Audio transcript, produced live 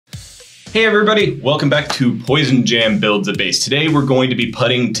Hey everybody, welcome back to PoizenJam Builds a Bass. Today we're going to be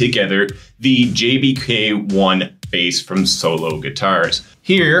putting together the JBK-1 bass from Solo Guitars.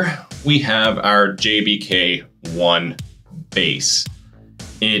 Here we have our JBK-1 bass.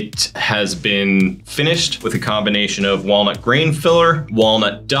 It has been finished with a combination of walnut grain filler,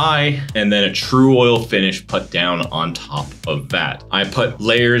 walnut dye, and then a true oil finish put down on top of that. I put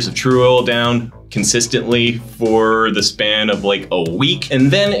layers of true oil down consistently for the span of like a week, and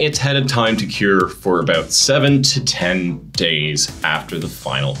then it's had a time to cure for about 7 to 10 days after the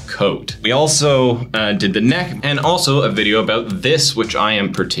final coat. We also did the neck and also a video about this, which I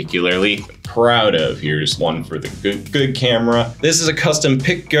am particularly proud of. Here's one for the good camera. This is a custom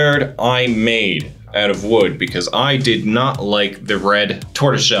pick guard I made out of wood because I did not like the red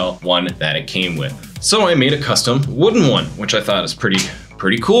tortoiseshell one that it came with. So I made a custom wooden one, which I thought is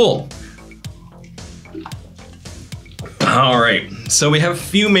pretty cool. All right, so we have a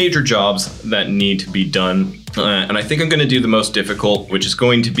few major jobs that need to be done. And I think I'm gonna do the most difficult, which is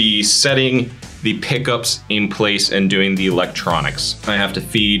going to be setting the pickups in place and doing the electronics. I have to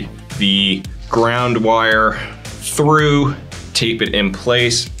feed the ground wire through, tape it in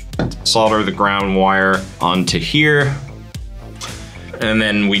place, solder the ground wire onto here, and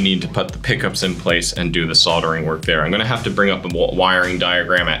then we need to put the pickups in place and do the soldering work there. I'm gonna have to bring up a wiring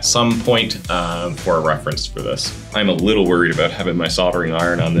diagram at some point for a reference for this. I'm a little worried about having my soldering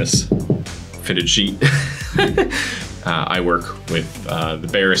iron on this fitted sheet. I work with the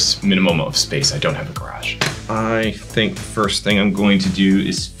barest minimum of space. I don't have a garage. I think the first thing I'm going to do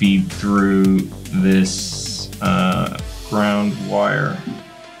is feed through this ground wire.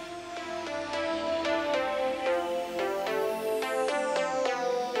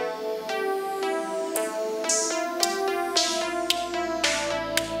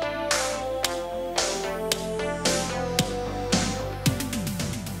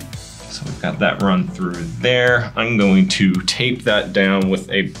 Got that run through there. I'm going to tape that down with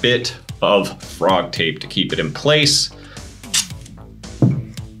a bit of frog tape to keep it in place.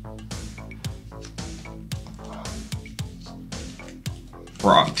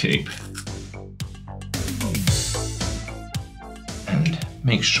 Frog tape. And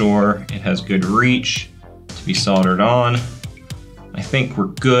make sure it has good reach to be soldered on. I think we're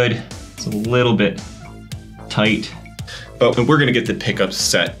good. It's a little bit tight. But we're gonna get the pickups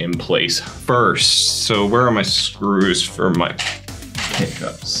set in place first. So where are my screws for my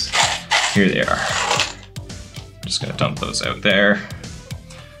pickups? Here they are. I'm just gonna dump those out there.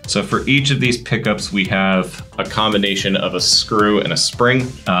 So for each of these pickups, we have a combination of a screw and a spring.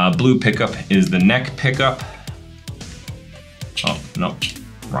 Blue pickup is the neck pickup. Oh, no,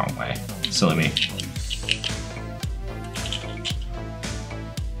 wrong way, silly me.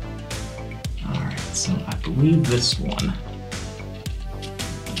 All right, so I believe this one.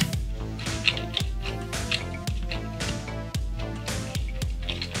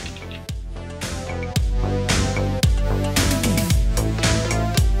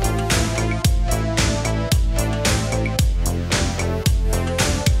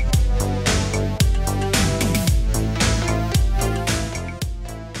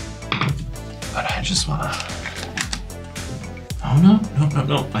 I just wanna, oh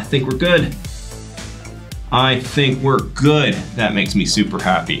no, I think we're good. I think we're good. That makes me super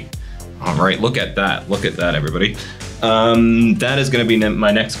happy. All right, look at that everybody. That is gonna be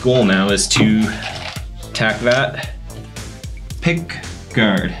my next goal now, is to tack that pick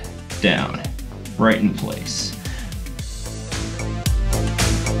guard down, right in place.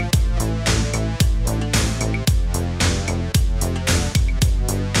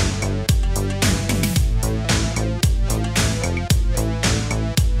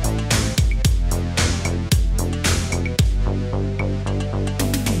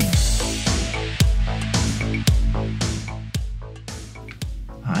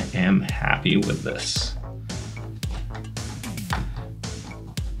 I am happy with this.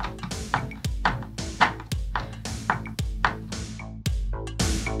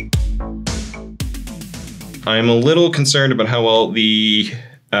 I'm a little concerned about how well the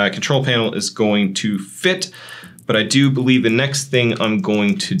control panel is going to fit, but I do believe the next thing I'm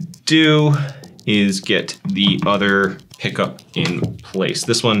going to do is get the other pickup in place.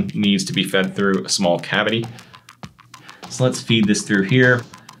 This one needs to be fed through a small cavity. So let's feed this through here.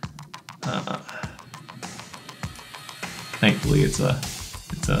 Thankfully, it's a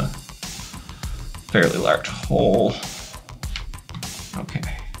fairly large hole. Okay,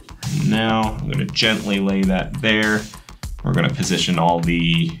 now I'm gonna gently lay that there. We're gonna position all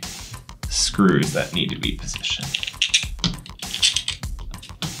the screws that need to be positioned.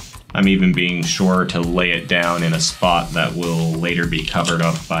 I'm even being sure to lay it down in a spot that will later be covered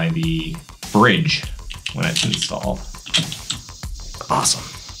up by the bridge when it's installed. Awesome.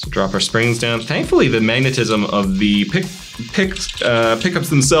 So drop our springs down. Thankfully, the magnetism of the pickups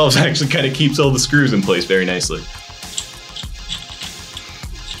themselves actually kind of keeps all the screws in place very nicely.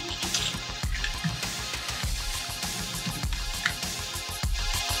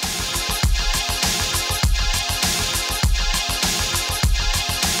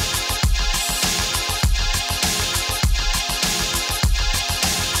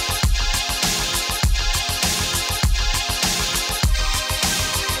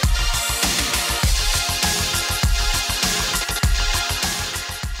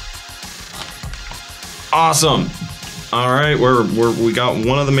 Awesome. All right, we got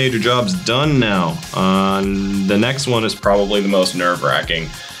one of the major jobs done now. The next one is probably the most nerve-wracking,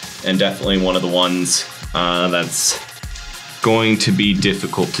 and definitely one of the ones that's going to be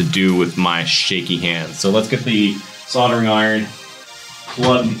difficult to do with my shaky hands. So let's get the soldering iron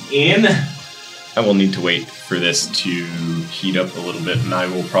plugged in. I will need to wait for this to heat up a little bit, and I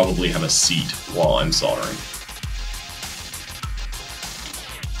will probably have a seat while I'm soldering.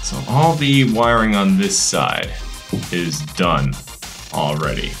 So all the wiring on this side is done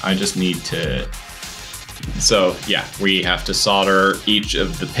already. I just need to, so yeah, we have to solder each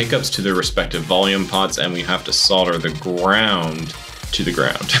of the pickups to their respective volume pots, and we have to solder the ground to the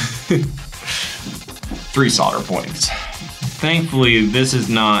ground. 3 solder points. Thankfully, this is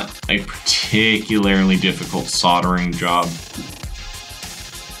not a particularly difficult soldering job.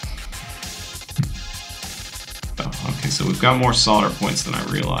 Okay, so we've got more solder points than I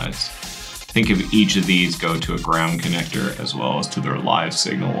realized. Think of each of these go to a ground connector as well as to their live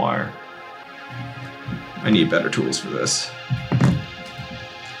signal wire. I need better tools for this.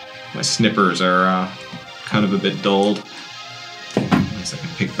 My snippers are kind of a bit dulled. At least I can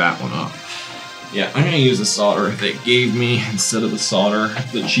pick that one up. Yeah, I'm gonna use the solder they gave me instead of the solder,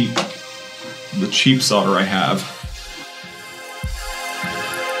 the cheap solder I have.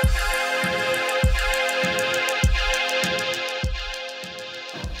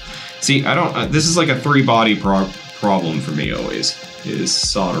 See, I don't, this is like a 3-body problem for me always, is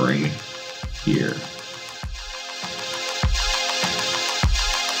soldering here.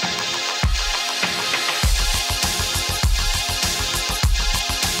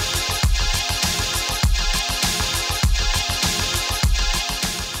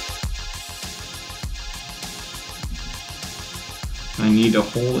 I need to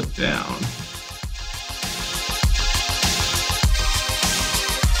hold it down.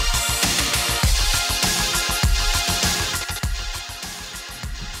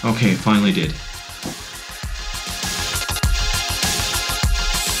 Okay, finally did.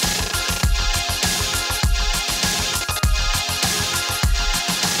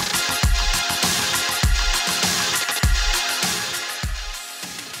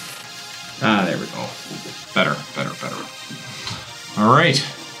 Ah, there we go. Better. All right.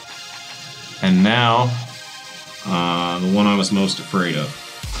 And now, the one I was most afraid of.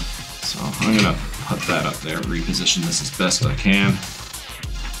 So I'm gonna put that up there, reposition this as best I can.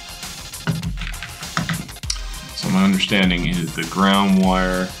 So my understanding is the ground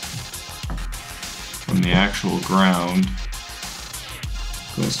wire from the actual ground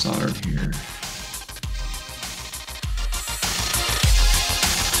goes soldered here.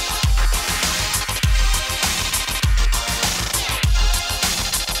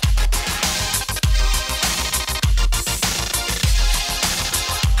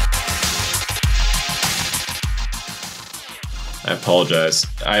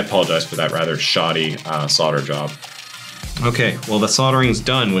 I apologize for that rather shoddy solder job. Okay, well the soldering's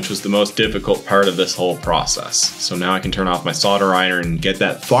done, which was the most difficult part of this whole process. So now I can turn off my solder iron and get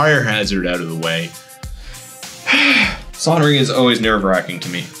that fire hazard out of the way. Soldering is always nerve-wracking to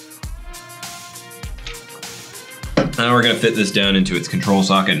me. Now we're gonna fit this down into its control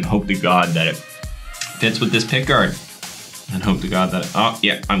socket and hope to God that it fits with this pick guard. And hope to God that, oh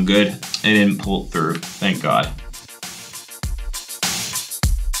yeah, I'm good. It didn't pull it through, thank God.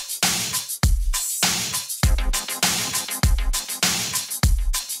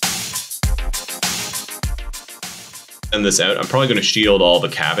 And this out, I'm probably going to shield all the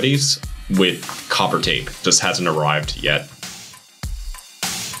cavities with copper tape. Just hasn't arrived yet.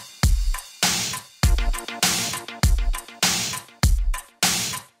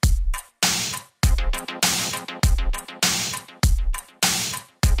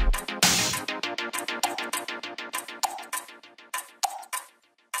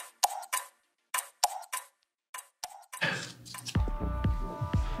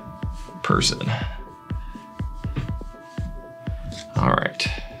 Person. All right,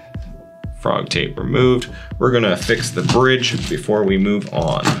 frog tape removed. We're gonna fix the bridge before we move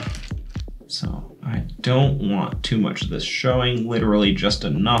on. So I don't want too much of this showing, literally just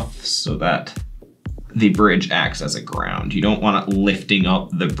enough so that the bridge acts as a ground. You don't want it lifting up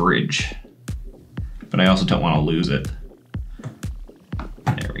the bridge, but I also don't want to lose it.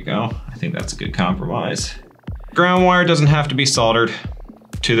 There we go. I think that's a good compromise. Ground wire doesn't have to be soldered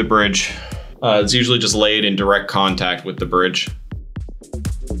to the bridge. It's usually just laid in direct contact with the bridge.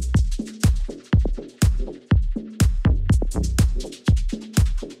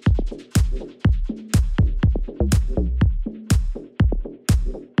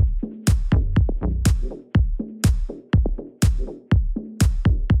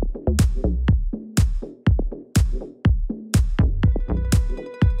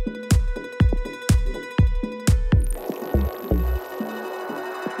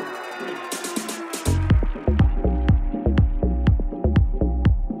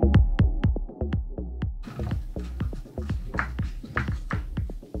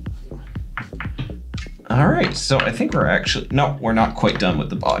 All right, so I think we're not quite done with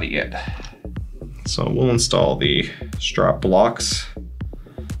the body yet. So we'll install the strap blocks.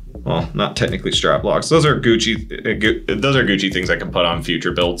 Well, not technically strap blocks. Those are Gucci things I can put on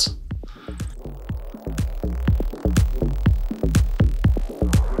future builds.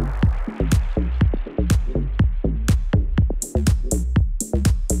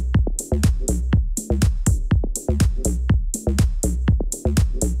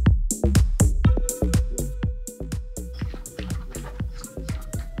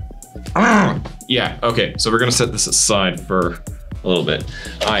 Yeah, okay, so we're gonna set this aside for a little bit.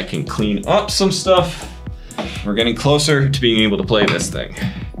 I can clean up some stuff. We're getting closer to being able to play this thing.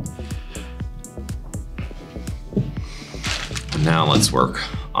 Now let's work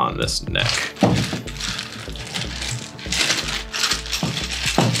on this neck.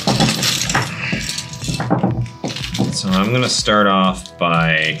 So I'm gonna start off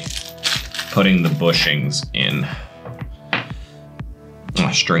by putting the bushings in.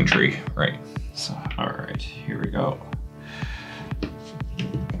 String tree, right. So, all right, here we go.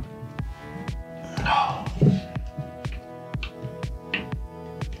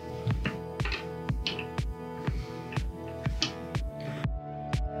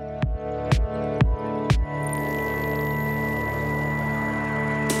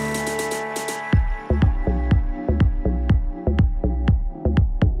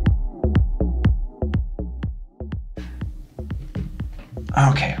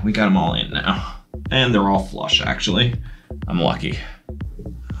 Okay, we got them all in now. And they're all flush, actually. I'm lucky.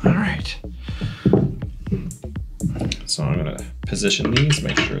 All right. So I'm gonna position these,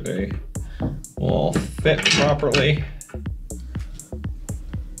 make sure they will all fit properly.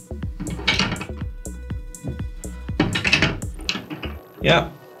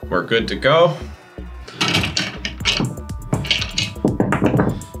 Yep, we're good to go.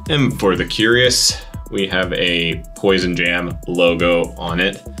 And for the curious, we have a PoizenJam logo on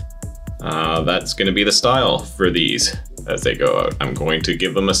it. That's gonna be the style for these as they go out. I'm going to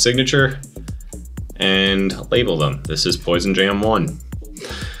give them a signature and label them. This is PoizenJam 1.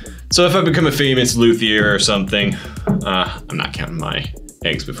 So if I become a famous luthier or something, I'm not counting my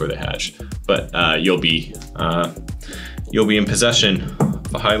eggs before they hatch, but you'll be in possession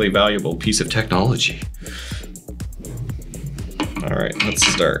of a highly valuable piece of technology. All right, let's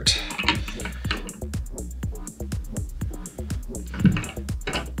start.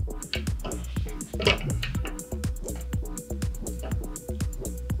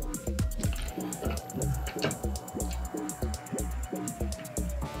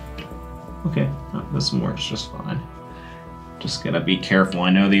 Okay, this one works just fine. Just gotta be careful.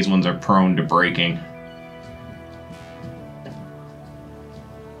 I know these ones are prone to breaking.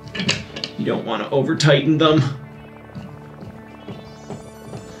 You don't want to over tighten them,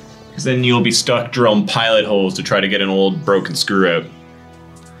 because then you'll be stuck drilling pilot holes to try to get an old broken screw out.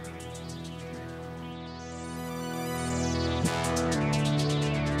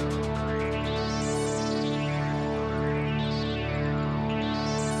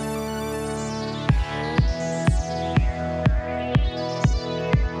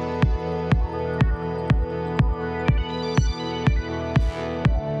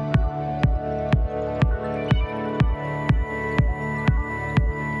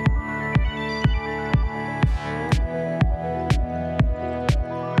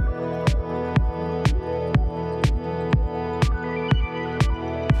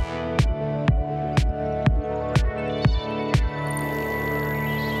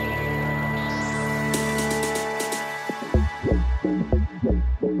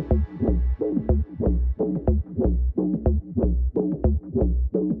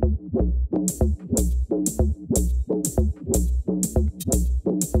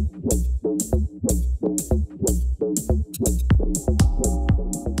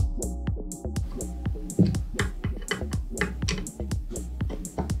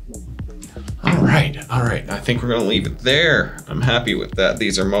 think we're gonna leave it there. I'm happy with that.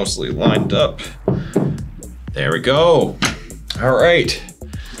 These are mostly lined up. There we go. All right,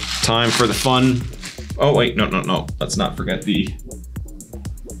 time for the fun. Oh wait, no. Let's not forget the,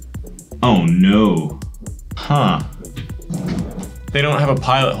 oh no. Huh. They don't have a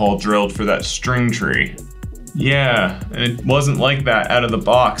pilot hole drilled for that string tree. Yeah, and it wasn't like that out of the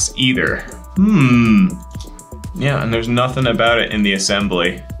box either. Yeah, and there's nothing about it in the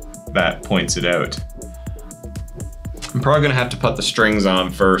assembly that points it out. I'm probably gonna have to put the strings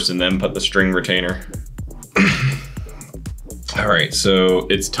on first and then put the string retainer. All right, so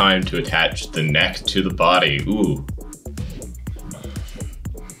it's time to attach the neck to the body. Ooh.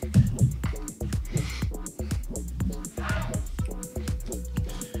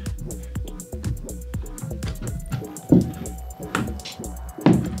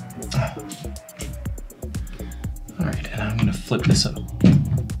 All right, and I'm gonna flip this up.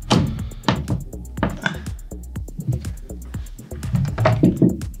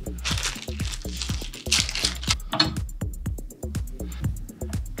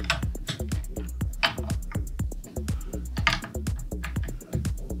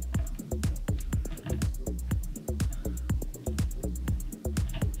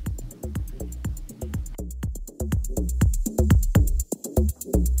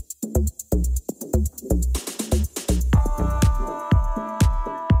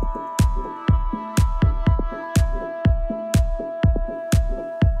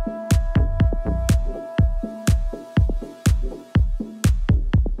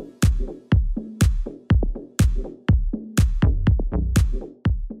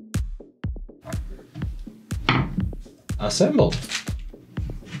 Assembled.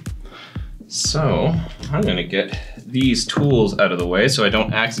 So I'm gonna get these tools out of the way so I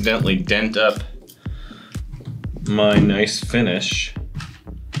don't accidentally dent up my nice finish.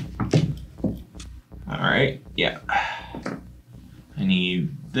 All right, yeah. I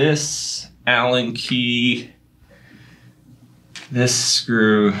need this Allen key, this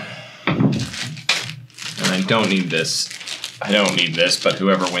screw, and I don't need this. I don't need this, but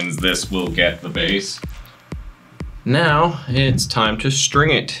whoever wins this will get the bass. Now it's time to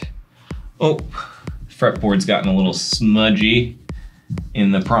string it. Oh, fretboard's gotten a little smudgy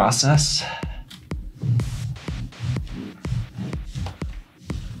in the process.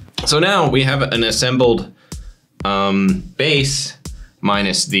 So now we have an assembled bass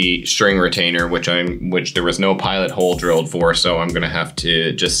minus the string retainer, which there was no pilot hole drilled for, so I'm gonna have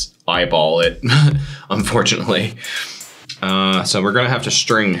to just eyeball it, unfortunately. So we're gonna have to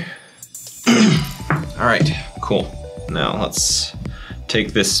string. All right, cool. Now let's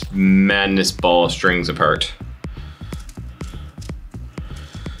take this madness ball of strings apart.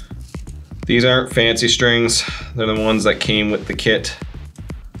 These aren't fancy strings. They're the ones that came with the kit.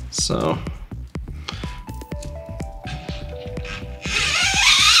 So.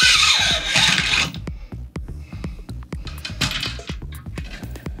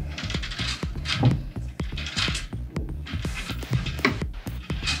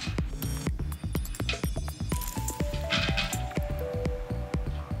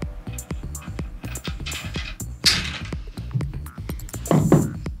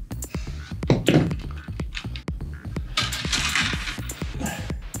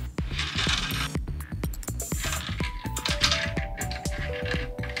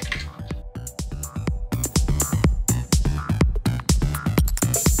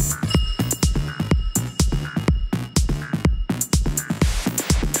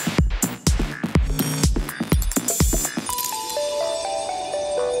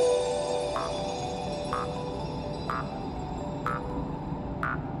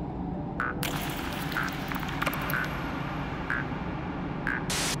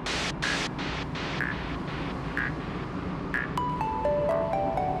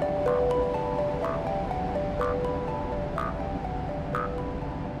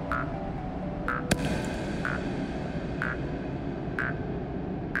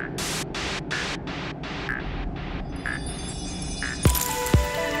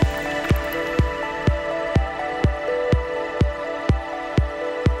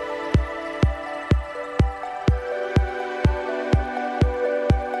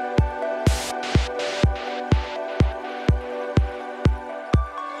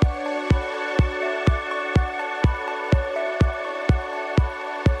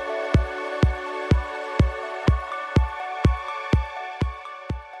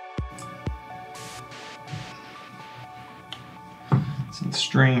 So the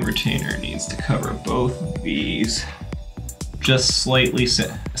string retainer needs to cover both of these, just slightly,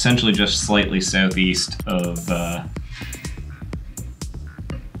 essentially just slightly southeast of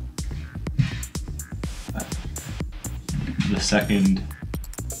second.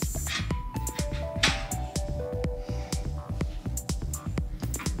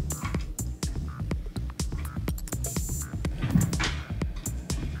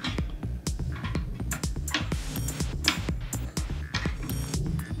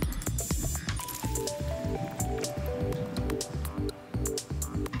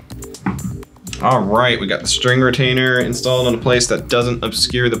 All right, we got the string retainer installed in a place that doesn't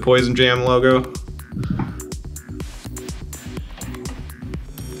obscure the PoizenJam logo.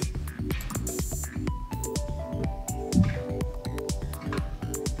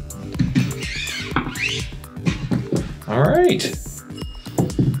 All right,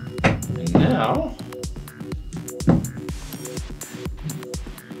 and now,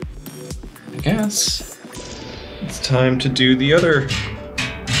 I guess it's time to do the other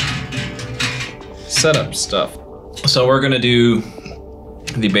setup stuff. So we're gonna do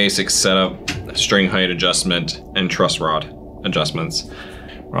the basic setup, string height adjustment, and truss rod adjustments.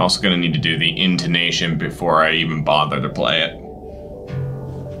 We're also gonna need to do the intonation before I even bother to play it.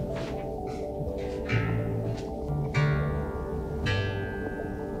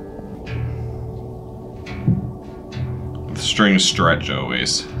 The strings stretch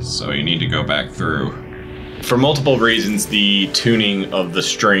always, so you need to go back through. For multiple reasons, the tuning of the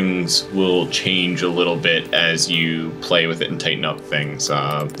strings will change a little bit as you play with it and tighten up things.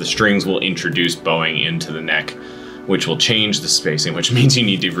 The strings will introduce bowing into the neck, which will change the spacing, which means you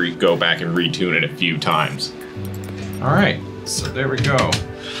need to go back and retune it a few times. All right, so there we go.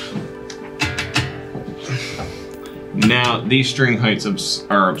 Now, these string heights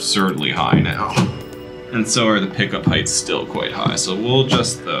are absurdly high now, and so are the pickup heights still quite high, so we'll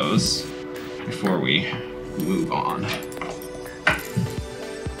adjust those before we move on.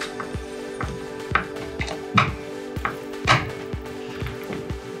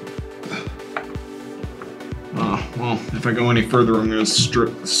 Well, if I go any further, I'm gonna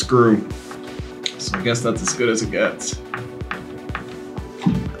strip the screw. So I guess that's as good as it gets.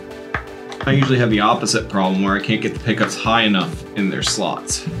 I usually have the opposite problem where I can't get the pickups high enough in their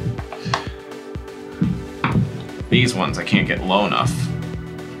slots. These ones I can't get low enough.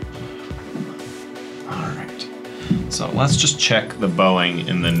 So let's just check the bowing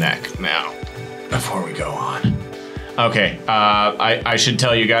in the neck now before we go on. Okay, I should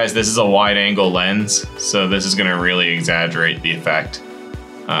tell you guys this is a wide angle lens, so this is gonna really exaggerate the effect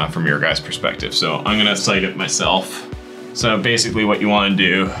from your guys' perspective. So I'm gonna sight it myself. So basically what you wanna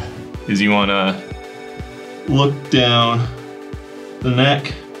do is you wanna look down the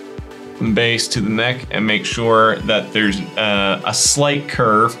neck, from base to the neck, and make sure that there's a slight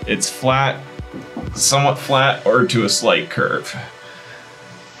curve. It's flat, somewhat flat, or to a slight curve.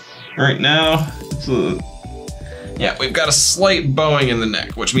 All right, now, yeah, we've got a slight bowing in the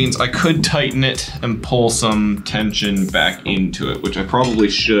neck, which means I could tighten it and pull some tension back into it, which I probably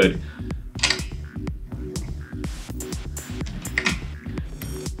should.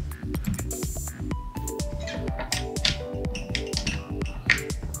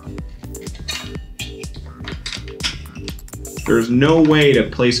 There's no way to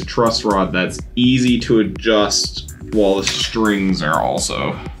place a truss rod that's easy to adjust while the strings are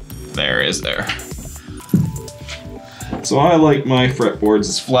also there, is there? So I like my fretboards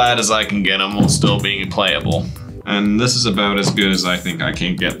as flat as I can get them while still being playable. And this is about as good as I think I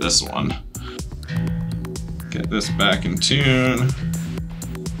can get this one. Get this back in tune.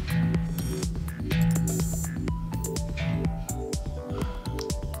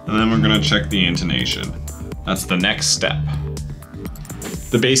 And then we're gonna check the intonation. That's the next step.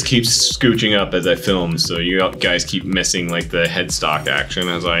 The bass keeps scooching up as I film, so you guys keep missing like the headstock action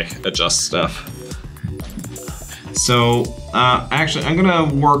as I adjust stuff. So, actually, I'm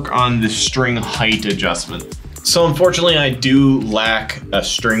gonna work on the string height adjustment. So unfortunately, I do lack a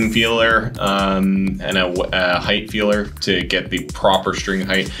string feeler and a height feeler to get the proper string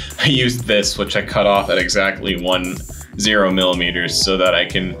height. I used this, which I cut off at exactly 10 millimeters so that I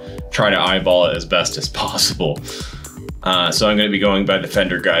can try to eyeball it as best as possible. So I'm going to be going by the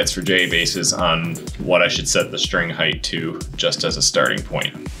Fender guides for J basses on what I should set the string height to, just as a starting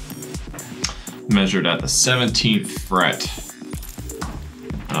point. Measured at the 17th fret.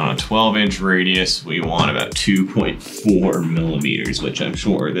 On a 12-inch radius, we want about 2.4 millimeters, which I'm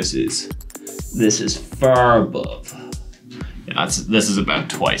sure this is far above. Yeah, this is about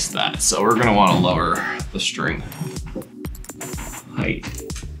twice that, so we're going to want to lower the string height.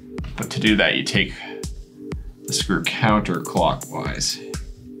 But to do that, you take the screw counterclockwise.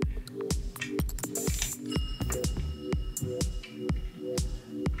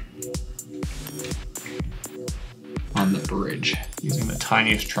 On the bridge, using the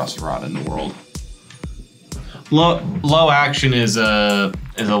tiniest truss rod in the world. Low action is a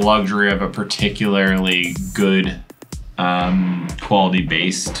luxury of a particularly good quality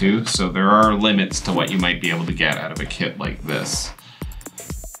bass too, so there are limits to what you might be able to get out of a kit like this.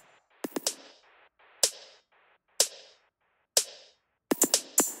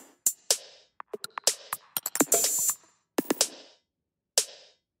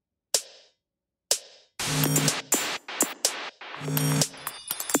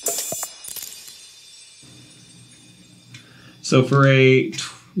 So for a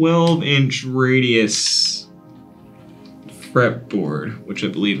 12-inch radius fretboard, which I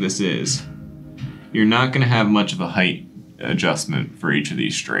believe this is, you're not going to have much of a height adjustment for each of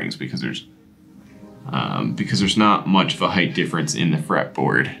these strings because there's not much of a height difference in the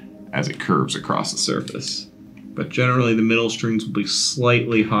fretboard as it curves across the surface. But generally the middle strings will be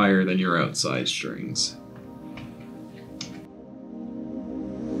slightly higher than your outside strings.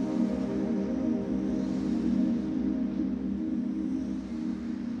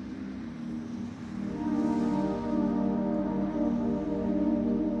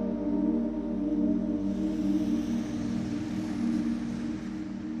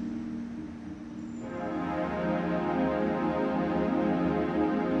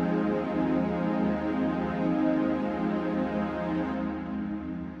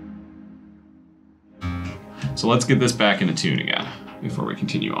 So let's get this back into tune again before we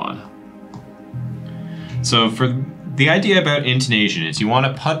continue on. So for the idea about intonation is you want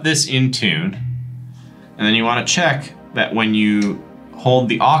to put this in tune, and then you want to check that when you hold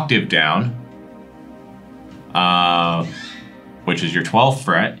the octave down, which is your 12th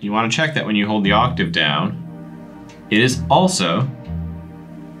fret, you want to check that when you hold the octave down, it is also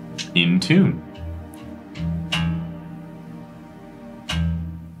in tune.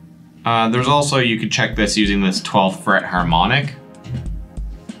 There's also, you could check this using this 12th fret harmonic.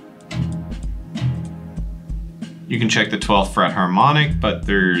 You can check the 12th fret harmonic, but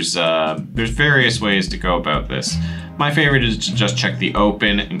there's various ways to go about this. My favorite is to just check the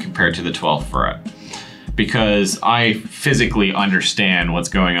open and compare it to the 12th fret, because I physically understand what's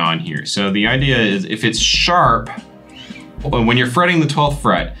going on here. So the idea is if it's sharp, when you're fretting the 12th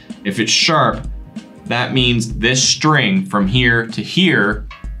fret, if it's sharp, that means this string from here to here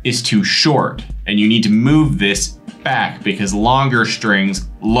is too short, and you need to move this back because longer strings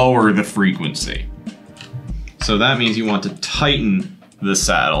lower the frequency. So that means you want to tighten the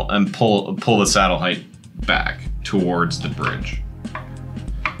saddle and pull the saddle height back towards the bridge.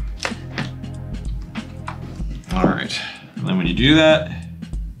 All right, and then when you do that,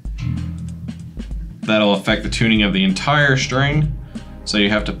 that'll affect the tuning of the entire string. So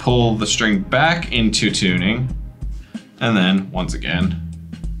you have to pull the string back into tuning, and then once again,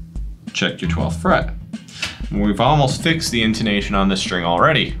 check your 12th fret. And we've almost fixed the intonation on this string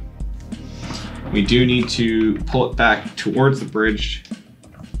already. We do need to pull it back towards the bridge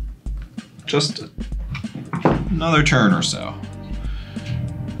just another turn or so.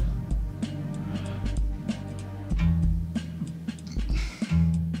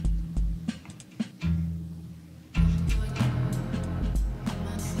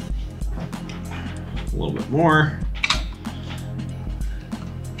 A little bit more.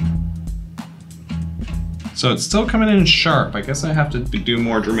 So it's still coming in sharp. I guess I have to do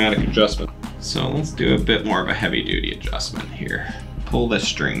more dramatic adjustment. So let's do a bit more of a heavy duty adjustment here. Pull this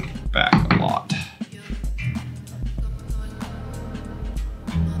string back a lot.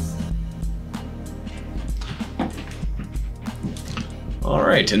 All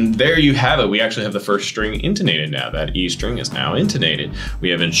right, and there you have it. We actually have the first string intonated now. That E string is now intonated. We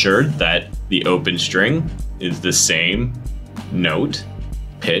have ensured that the open string is the same note,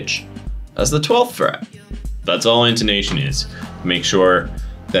 pitch, as the 12th fret. That's all intonation is. Make sure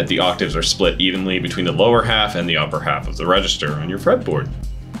that the octaves are split evenly between the lower half and the upper half of the register on your fretboard.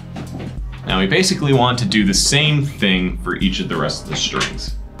 Now we basically want to do the same thing for each of the rest of the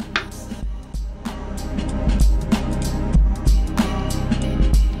strings.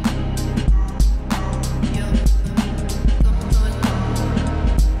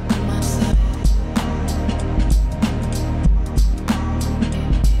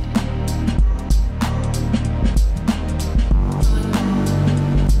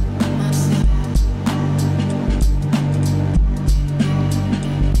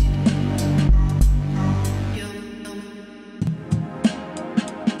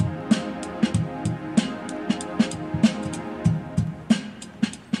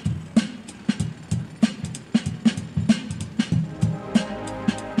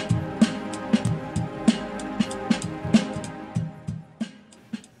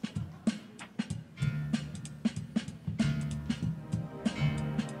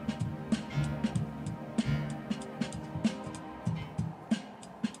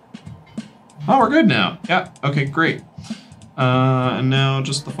 Oh, we're good now. Yeah, okay, great. And now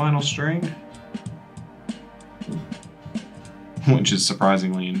just the final string, which is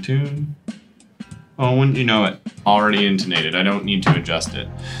surprisingly in tune. Oh, wouldn't you know it, already intonated. I don't need to adjust it.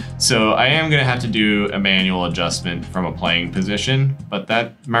 So I am gonna have to do a manual adjustment from a playing position, but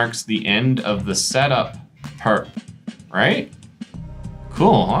that marks the end of the setup part, right?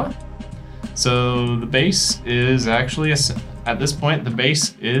 Cool, huh? So the bass is actually, at this point, the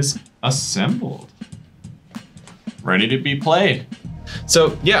bass is assembled. Ready to be played.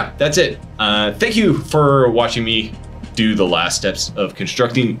 So yeah, that's it. Thank you for watching me do the last steps of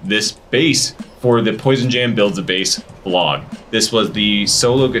constructing this bass for the PoizenJam Builds a Bass vlog. This was the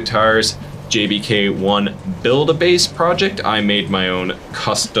Solo Guitars JBK-1 Build a Bass project. I made my own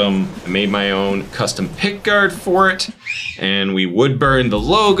custom pick guard for it, and we wood burned the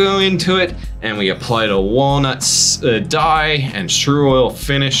logo into it, and we applied a walnut dye and shrew oil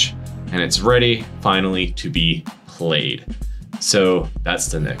finish, and it's ready finally to be played. So that's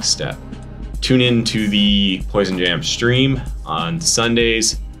the next step. Tune in to the PoizenJam stream on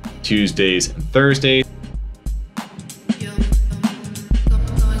Sundays, Tuesdays, and Thursdays.